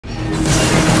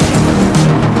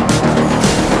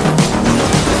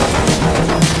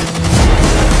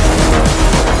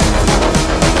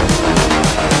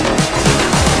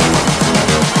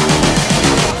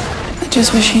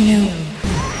just wish he knew.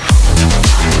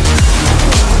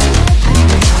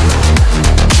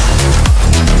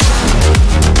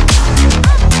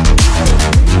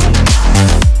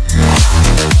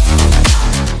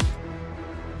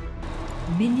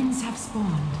 Minions have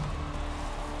spawned.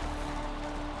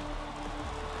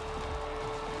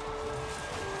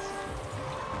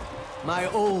 My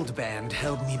old band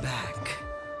held me back.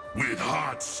 With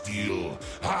heart steel,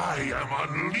 I am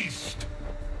unleashed.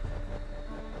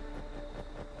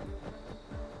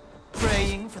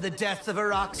 Praying for the death of a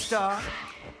rock star?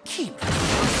 Keep.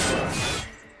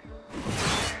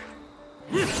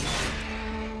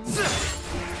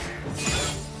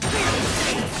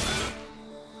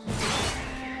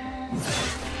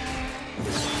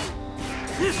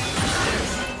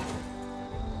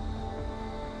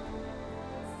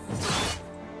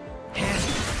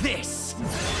 This!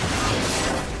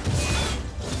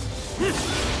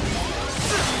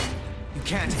 You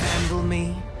can't handle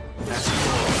me? That's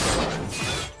yours.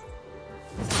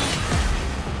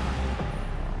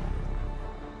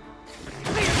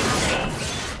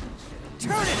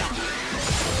 Turn it on!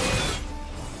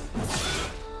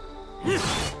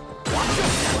 Watch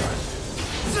yourself!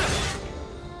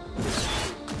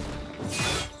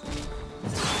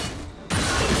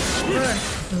 First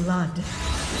blood.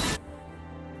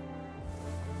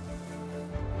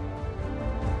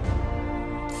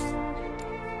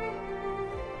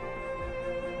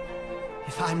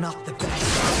 If I'm not the best,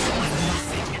 I'm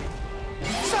nothing.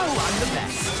 So I'm the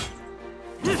best.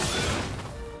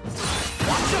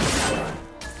 Watch yourself!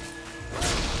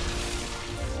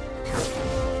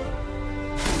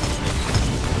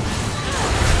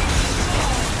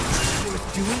 Worth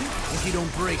doing if you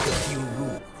don't break a few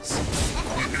rules.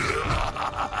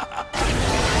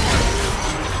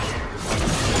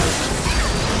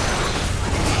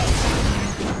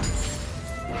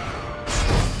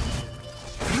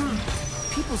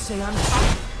 People say I'm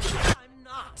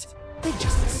not. They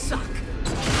just suck.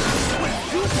 Where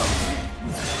you go?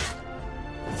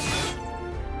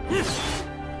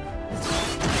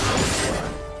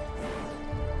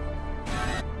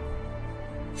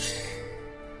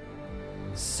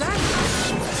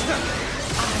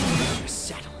 I never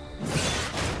settle.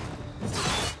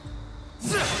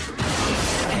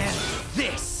 And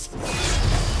this.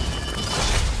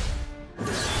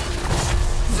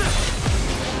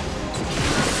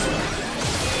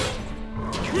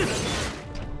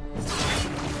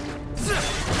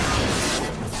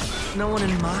 No one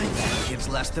in my band gives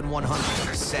less than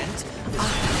 100%.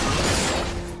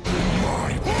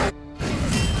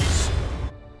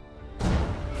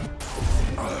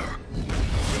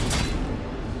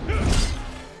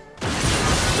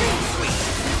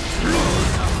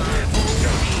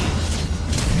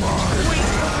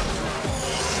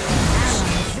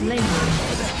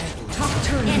 Top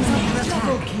turn. Enemy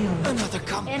double kill. Another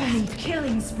comeback. Enemy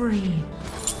killing spree.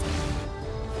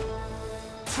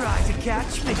 Try to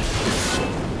catch me.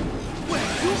 Where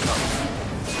you go?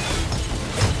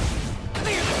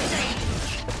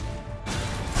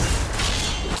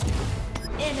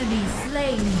 Enemy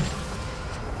slain.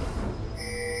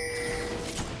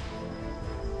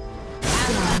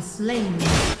 Ally slain.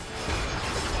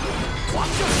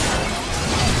 Watch yourself.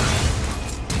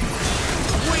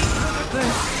 Wait for the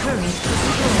First turret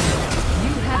destroyed.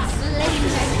 You have slain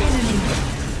an enemy.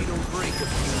 You don't break a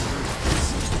few.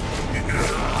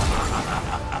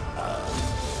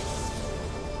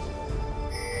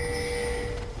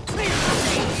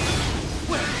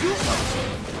 Where you go?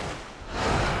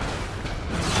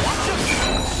 Watch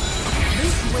yourself.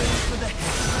 This way for the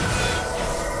head.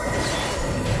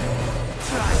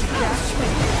 Try to catch me.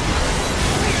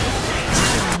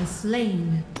 Ally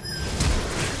slain.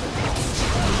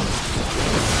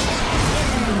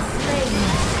 Enemy slain.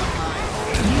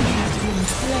 You have been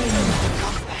slain.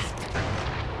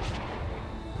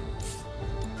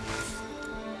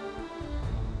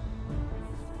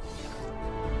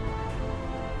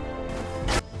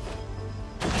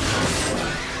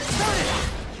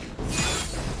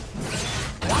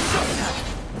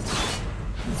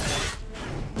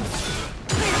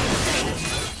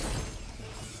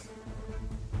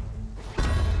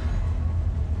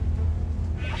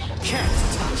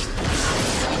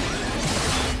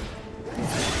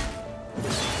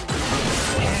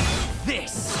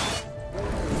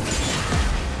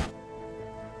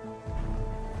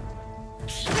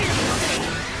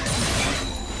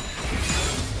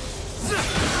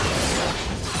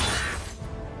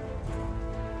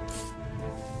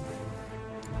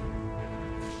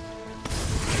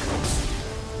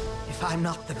 If I'm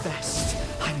not the best,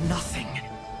 I'm nothing.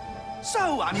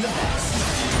 So I'm the best.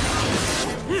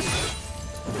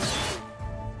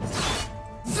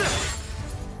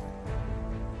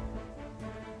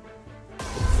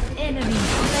 Enemy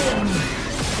slain.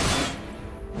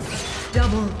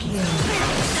 Double kill.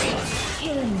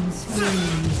 Killing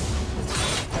spree.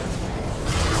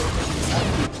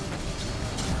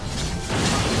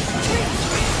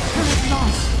 Turret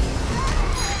lost.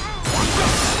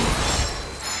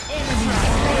 Enemy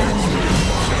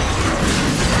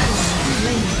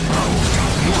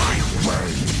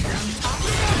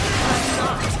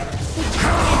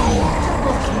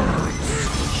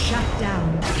Shut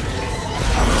down.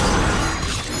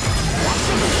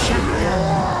 Shut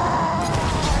down.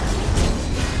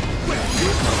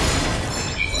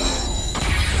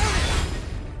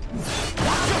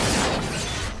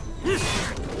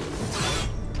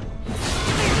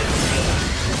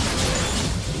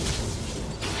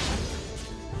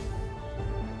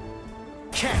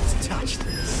 Can't touch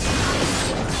this.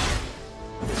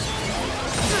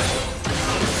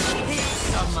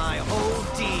 Hits on my whole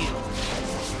deal.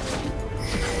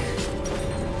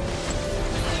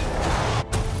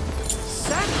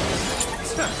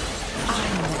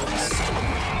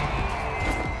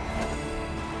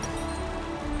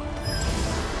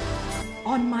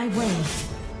 On my way.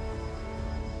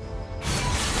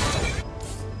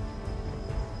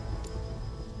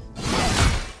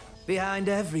 Behind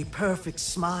every perfect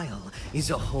smile is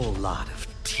a whole lot of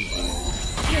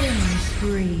teeth. Killing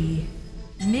spree.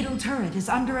 Middle turret is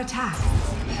under attack.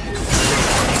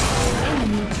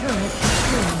 Enemy turret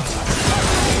destroyed.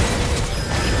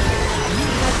 You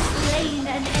have slain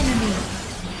an enemy.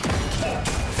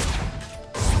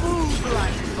 Smooth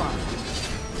like fun.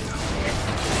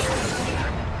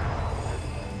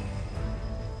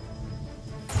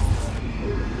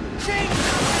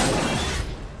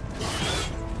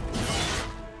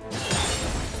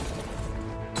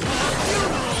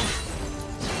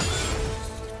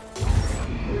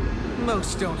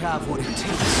 Most don't have what it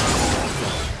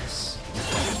takes.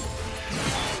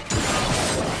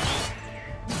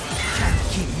 Can't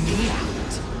keep me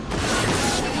out.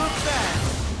 Look back.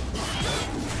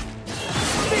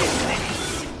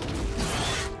 Business.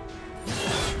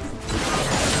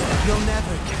 You'll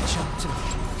never catch up to me.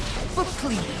 But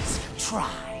please,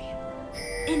 try.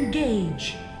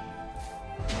 Engage.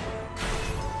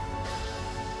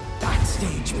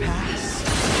 Backstage pass.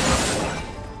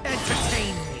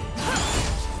 Entertain me.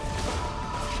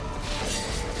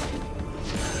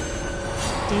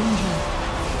 Danger.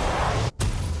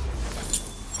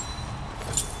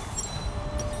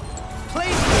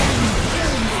 Play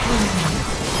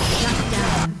Shut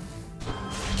down.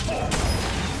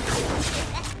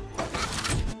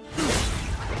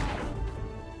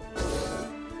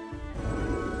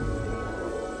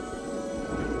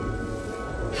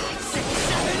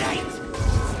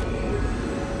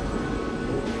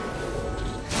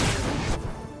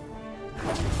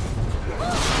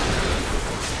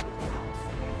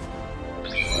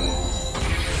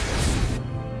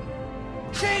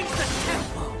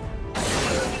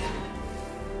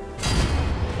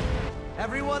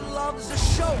 Everyone loves a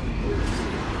show.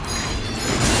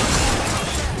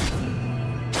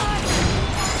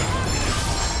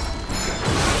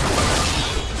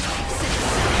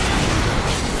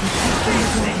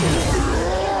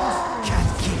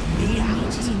 Can't keep me out.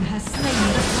 Enemy team has slain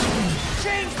the dragon.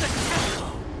 Change the tempo.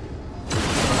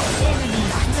 Enemy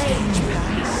slain.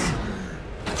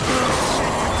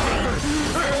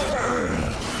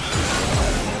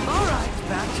 All right,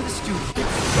 back to the studio.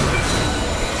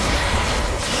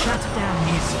 Shut down.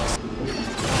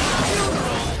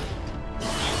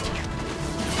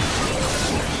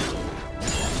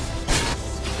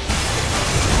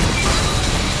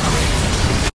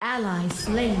 Ally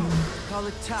slain. Call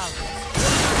it talent.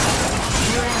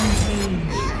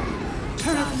 Rampage.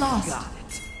 Turret lost. Got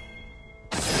it.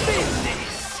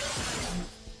 Business.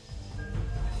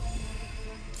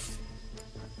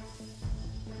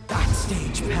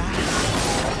 Backstage pass.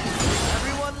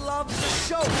 Everyone loves the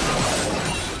show.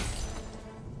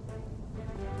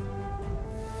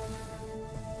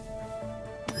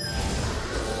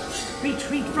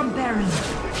 Retreat from Baron.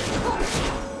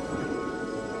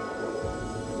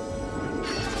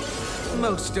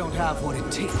 Most don't have what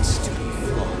it takes to be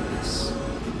flawless.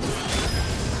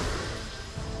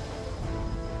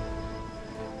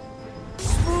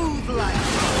 Smooth like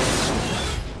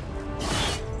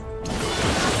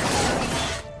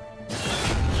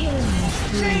Killing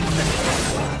spree.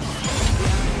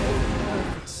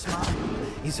 perfect smile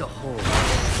is a whole lot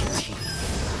of teeth.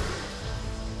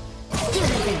 Do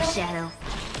the big shadow.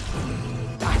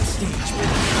 Backstage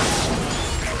pass.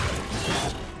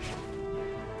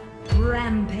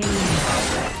 Rampage.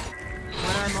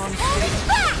 When I'm on stage,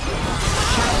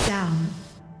 Shut down.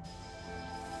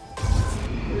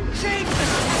 change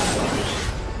the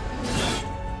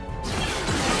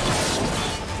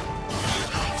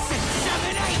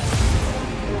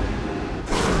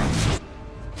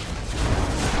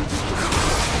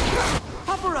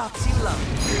Paparazzi love.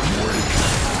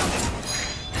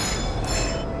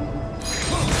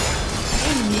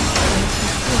 Enemy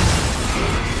destroyed.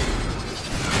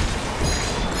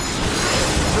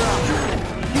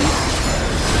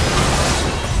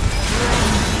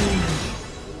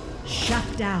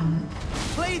 Shut down.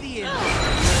 Play the end.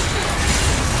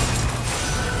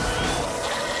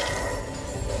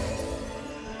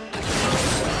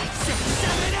 6,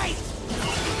 7, 8.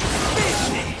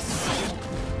 Business.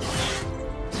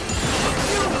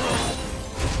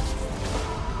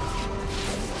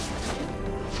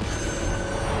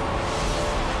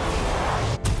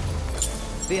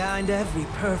 Behind every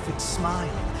perfect smile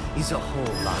is a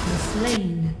whole lot.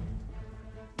 Slain.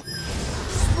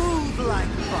 Smooth like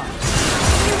butter.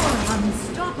 You are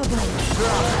unstoppable.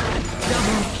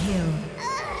 Double kill.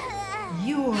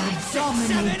 You are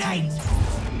dominating.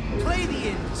 Play the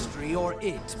industry or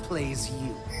it plays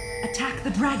you. Attack the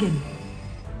dragon.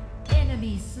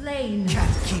 Enemy slain.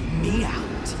 Can't keep me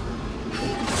out.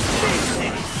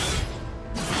 Business.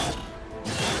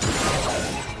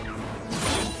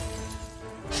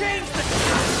 Change the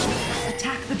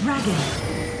Attack the dragon.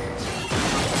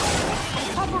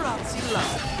 paparazzi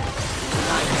love.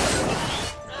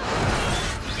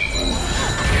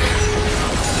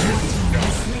 Your team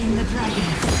has slain the dragon.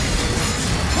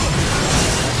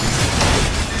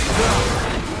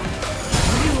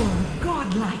 You're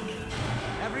godlike.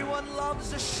 Everyone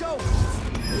loves a show.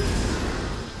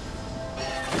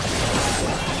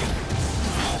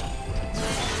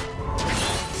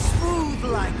 Smooth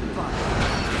like butter.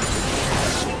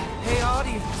 Hey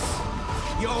audience,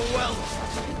 you're welcome.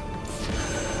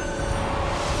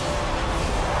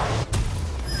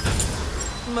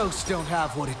 Most don't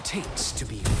have what it takes to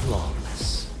be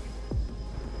flawless.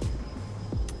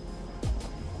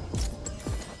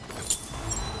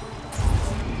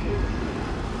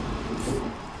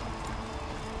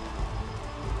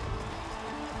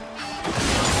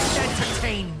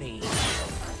 Entertain me.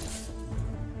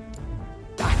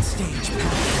 Backstage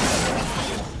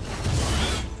pass.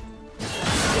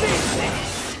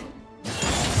 Business.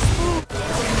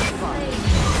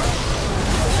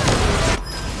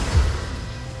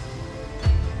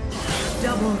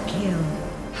 Double kill.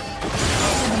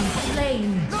 Enemy slain.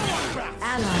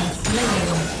 Ally slain.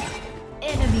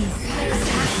 Enemy slain.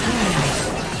 Attack down.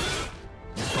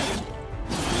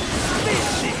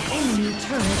 Enemy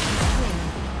turret destroyed.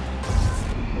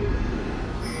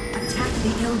 Attack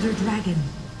the Elder Dragon.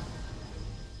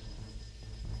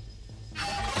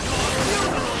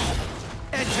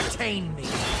 Entertain me.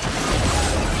 6,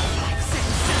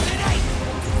 7, 8.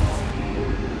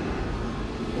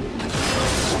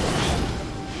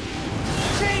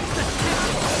 Change the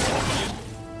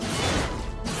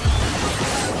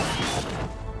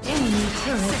Enemy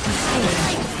turret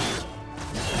destroyed.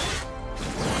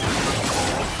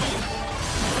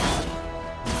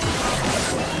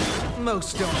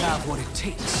 Most don't have what it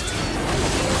takes to.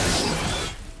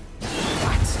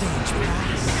 Backstage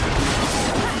pass.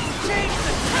 Change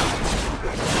the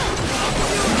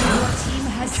Your team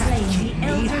has slain the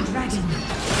Elder Dragon.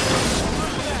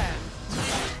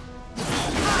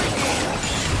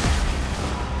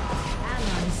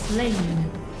 Ally slain.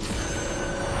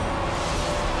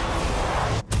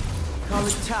 Call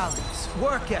it talents,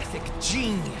 work ethic,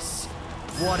 genius.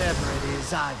 Whatever it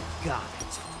is, I've got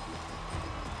it.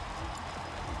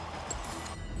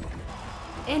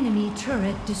 Enemy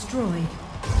turret destroyed.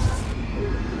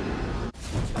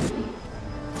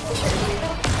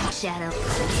 Shadow.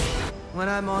 When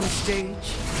I'm on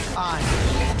stage, I'm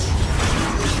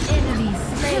Enemy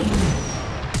slain.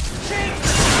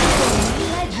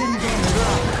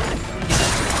 Legendary.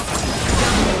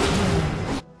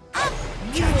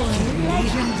 You are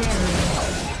legendary.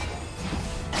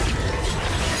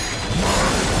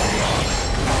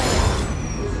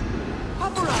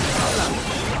 paparazzi love.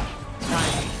 I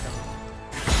hate them.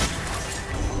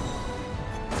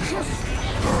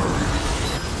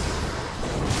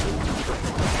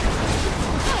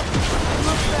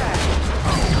 Look back.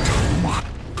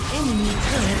 Enemy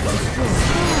turret destroyed.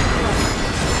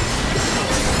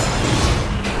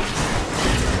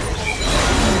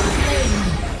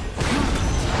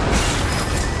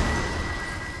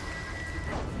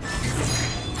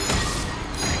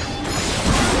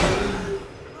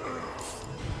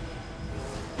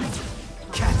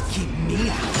 Can't keep me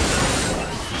out.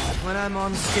 When I'm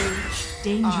on stage,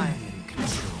 Danger. I'm in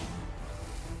control.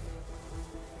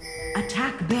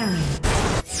 Attack Baron.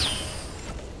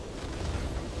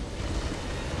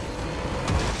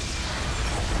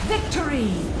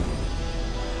 Victory!